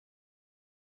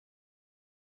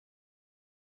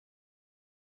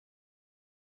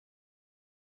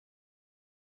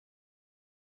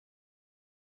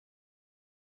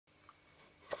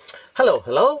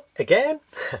Hello again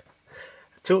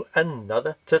to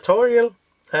another tutorial,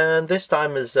 and this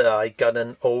time is I got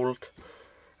an old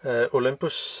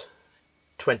Olympus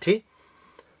 20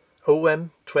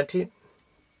 OM20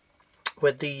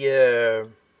 with the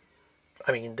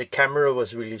the camera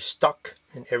was really stuck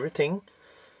in everything.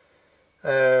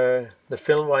 The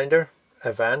film winder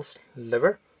advanced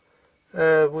lever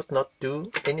would not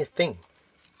do anything,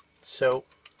 so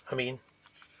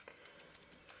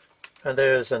and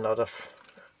there's enough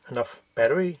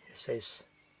battery, it says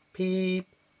beep,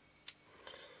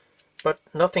 but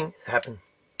nothing happened,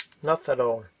 not at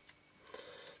all.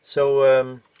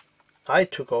 So I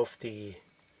took off the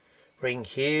ring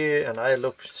here and I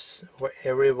looked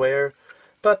everywhere,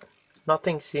 but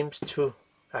nothing seems to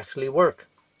actually work.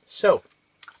 So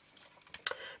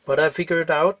but I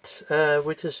figured out,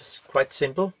 which is quite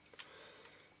simple,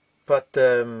 but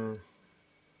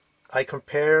I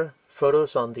compare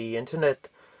photos on the internet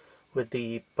with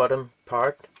the bottom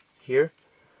part here,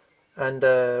 and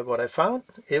what I found,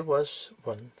 it was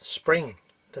one spring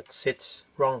that sits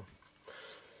wrong.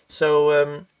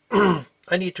 So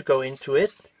I need to go into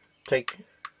it, take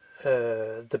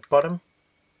the bottom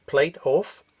plate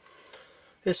off.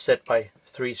 It's set by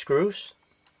 3 screws,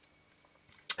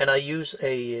 and I use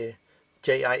a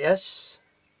JIS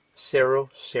 00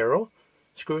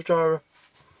 screwdriver.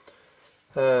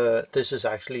 This is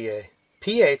actually a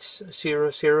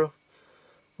PH00,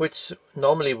 which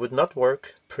normally would not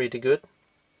work pretty good,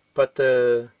 but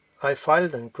I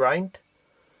filed and grind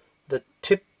the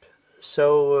tip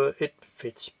so it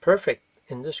fits perfect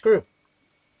in the screw.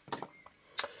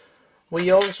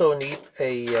 We also need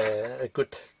a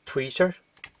good tweezer.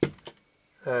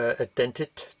 A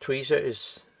dented tweezer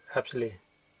is absolutely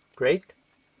great,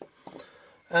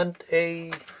 and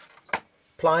a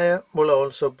plier will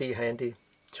also be handy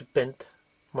to bend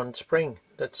one spring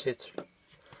that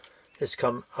is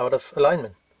come out of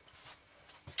alignment.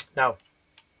 Now,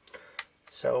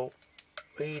 so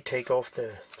we take off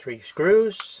the 3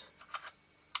 screws.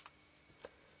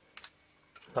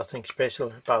 Nothing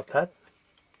special about that.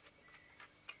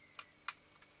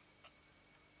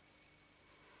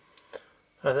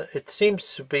 It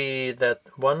seems to be that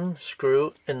one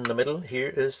screw in the middle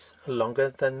here is longer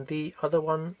than the other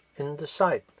one in the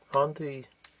side, on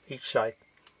each side.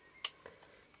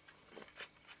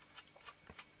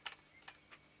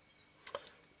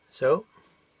 So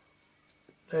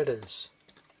there it is.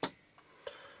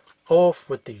 Off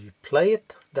with the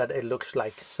plate, that it looks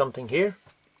like something here.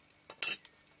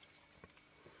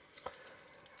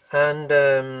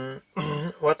 And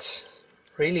what's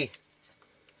really,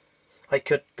 I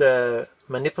could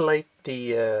manipulate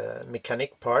the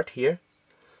mechanic part here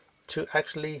to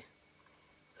actually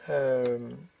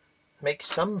make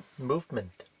some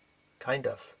movement, kind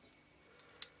of.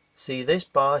 See this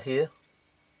bar here,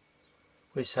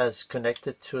 which has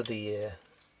connected to the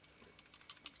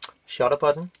shutter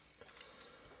button.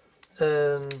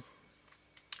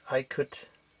 I could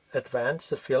advance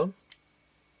the film,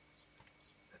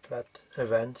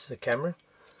 advance the camera,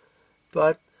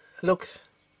 but look,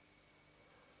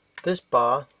 this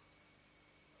bar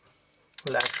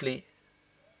will actually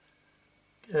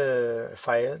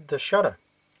fire the shutter,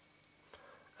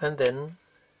 and then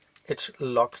it's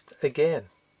locked again.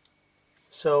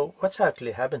 So what's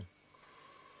actually happened?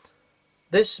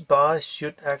 This bar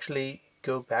should actually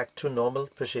go back to normal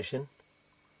position.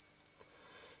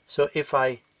 So if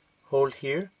I hold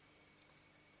here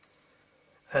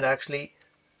and actually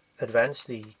advance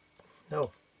the,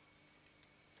 no,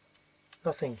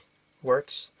 nothing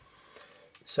works.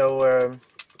 So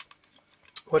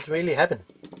what really happened?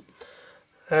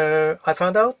 I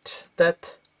found out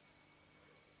that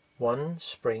one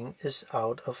spring is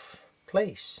out of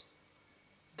place.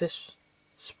 This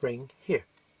spring here.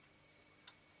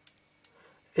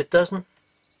 It doesn't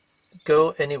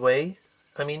go any way.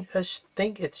 I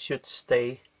think it should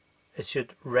stay, it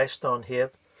should rest on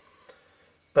here,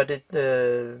 but it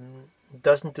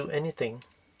doesn't do anything.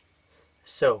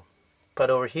 So, but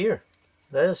over here,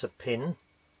 there's a pin,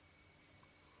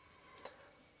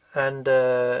 and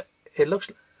it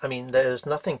looks, there's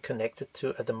nothing connected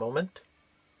to at the moment,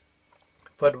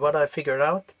 but what I figured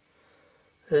out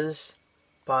is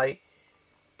by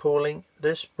pulling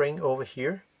this spring over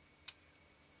here.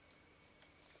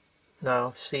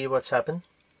 Now see what's happened.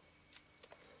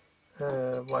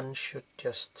 One should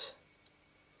just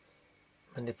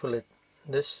manipulate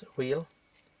this wheel,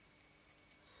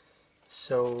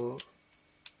 so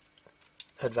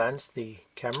advance the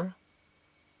camera.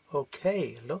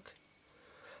 Okay, look.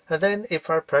 And then if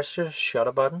I press the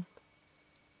shutter button,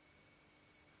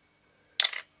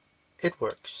 it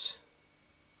works.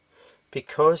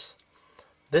 because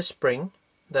this spring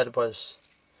that was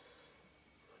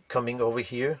coming over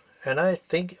here, and I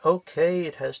think, okay,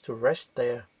 it has to rest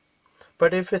there.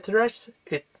 But if it rests,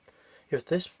 if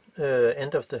this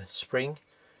end of the spring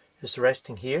is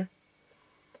resting here,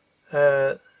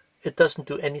 it doesn't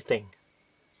do anything.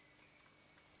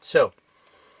 So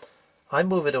I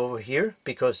move it over here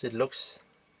because it looks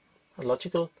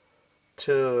logical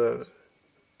to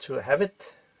have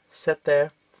it set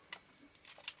there,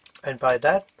 and by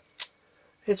that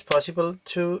it's possible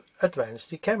to advance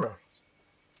the camera.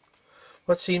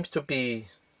 What seems to be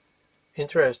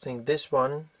interesting, this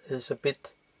one is a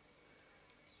bit,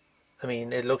 I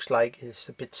mean, it looks like it's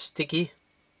a bit sticky,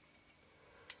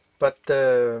 but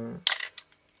it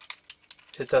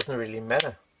doesn't really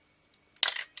matter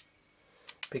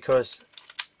because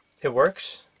it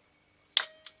works.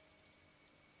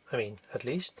 I mean, at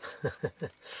least.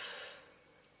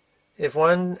 If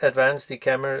one advances the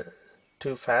camera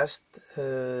too fast,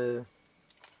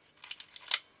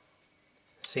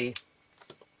 see,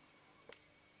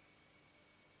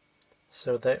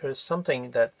 so there is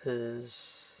something that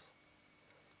is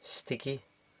sticky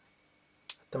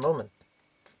at the moment.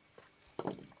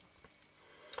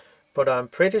 But I'm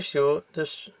pretty sure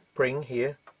this spring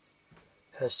here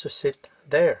has to sit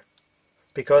there,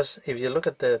 because if you look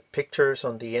at the pictures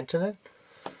on the internet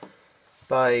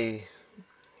by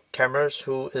cameras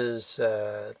who is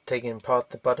taking apart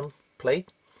the bottom plate,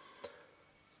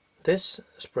 this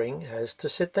spring has to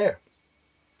sit there.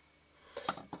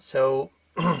 So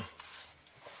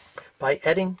by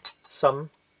adding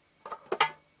some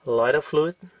lighter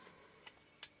fluid,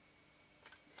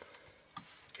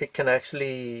 it can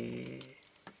actually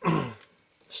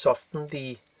soften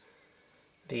the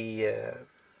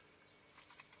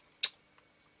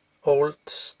old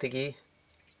sticky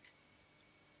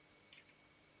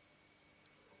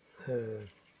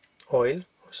oil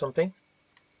or something.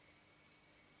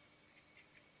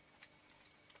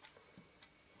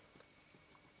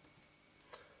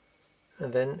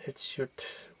 And then it should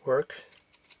work,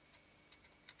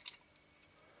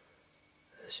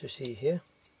 as you see here.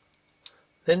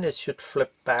 Then it should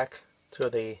flip back to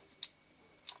the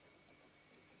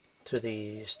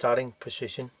starting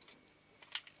position.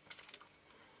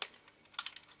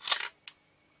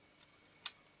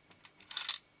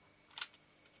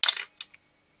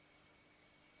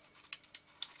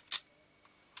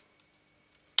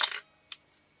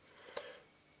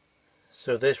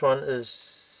 So this one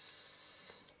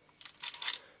is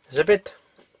a bit,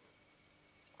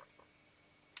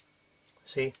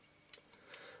 see,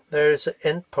 there is an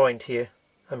end point here,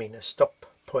 I mean a stop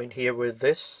point here where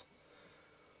this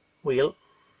wheel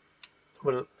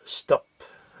will stop.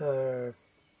 Don't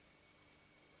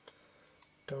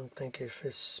think if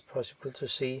it's possible to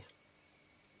see.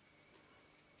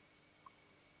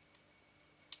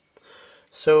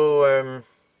 So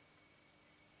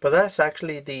but that's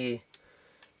actually the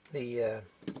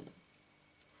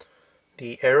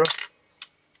error.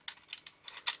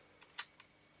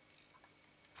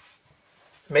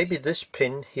 Maybe this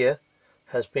pin here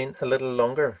has been a little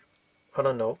longer. I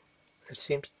don't know. It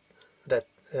seems that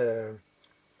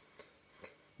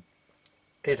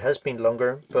it has been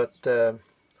longer, but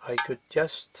I could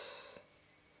just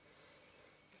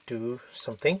do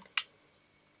something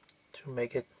to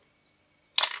make it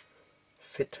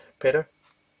fit better.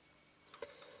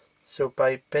 So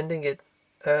by bending it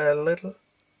a little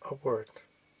upward,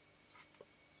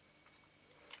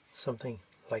 something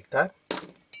like that,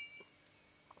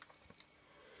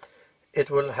 it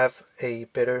will have a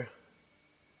better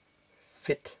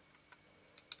fit.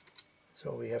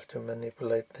 So we have to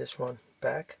manipulate this one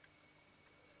back.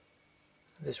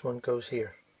 This one goes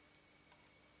here.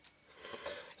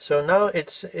 So now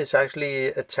it's actually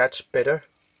attached better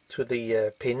to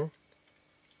the pin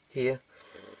here.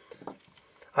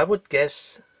 I would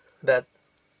guess that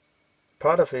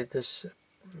part of it is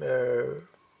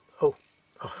out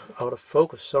of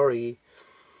focus, sorry.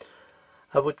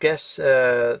 I would guess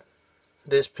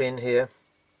this pin here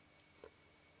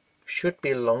should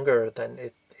be longer than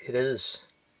it is.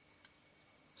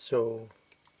 So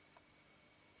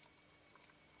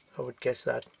I would guess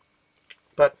that.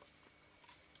 But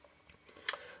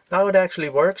now it actually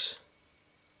works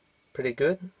pretty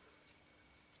good,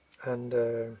 and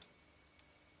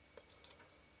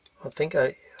I think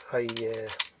I will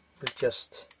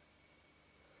just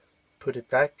put it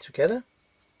back together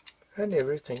and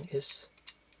everything is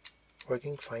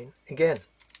working fine again.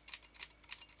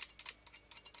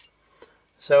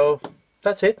 So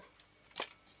that's it.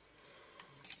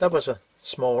 That was a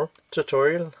small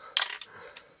tutorial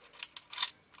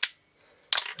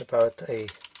about a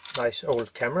nice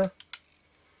old camera.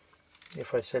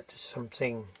 if I set to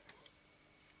something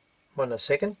 1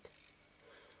 second,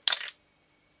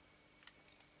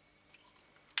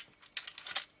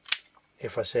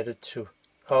 if I set it to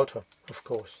auto, of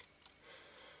course.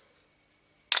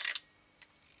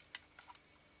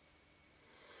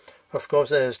 Of course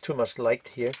there's too much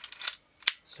light here,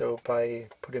 so by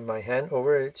putting my hand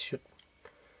over it, it should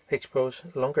expose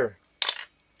longer,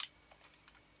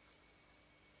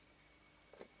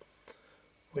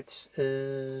 which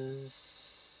is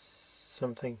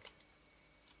something.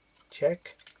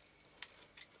 Check.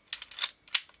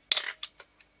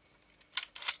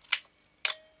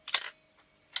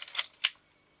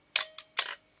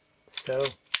 So,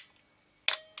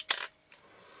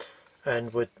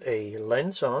 and with a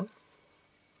lens on,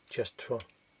 just to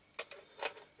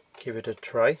give it a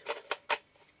try.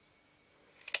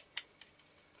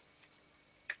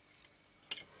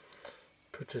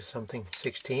 Put to something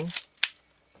 16.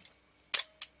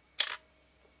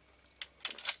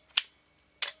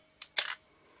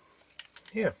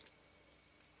 Yeah,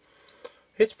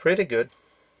 it's pretty good.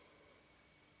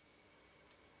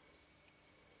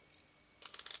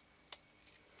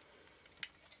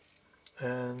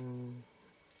 And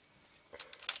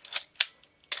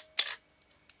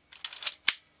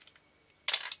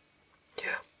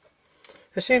yeah,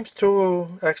 it seems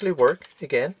to actually work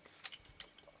again.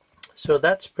 So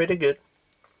that's pretty good.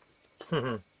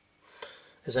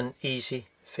 It's an easy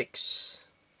fix.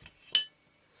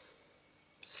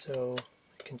 So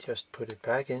you can just put it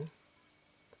back in,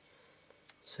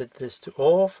 set this to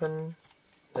off, and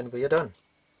then we are done.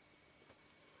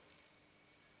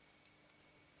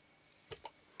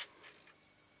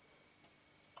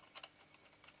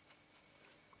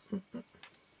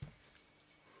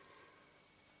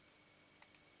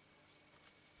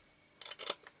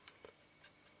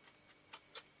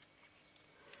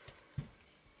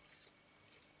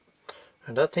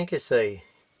 And I think it's a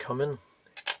common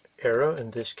error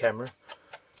in this camera,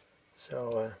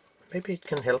 so maybe it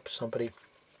can help somebody.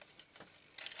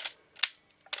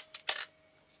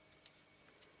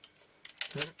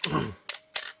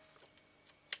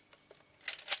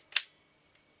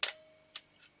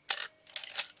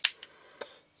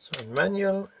 So in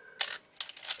manual,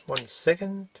 1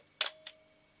 second,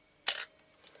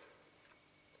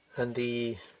 and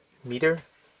the meter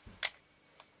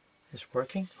is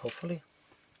working, hopefully.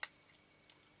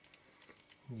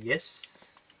 Yes,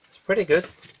 it's pretty good.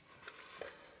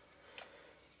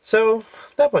 So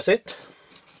that was it,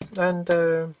 and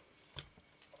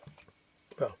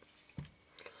well,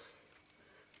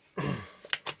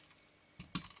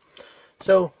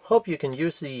 so hope you can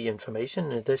use the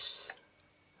information in this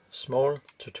small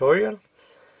tutorial.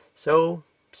 So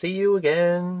see you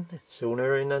again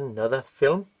sooner in another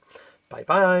film. Bye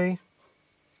bye.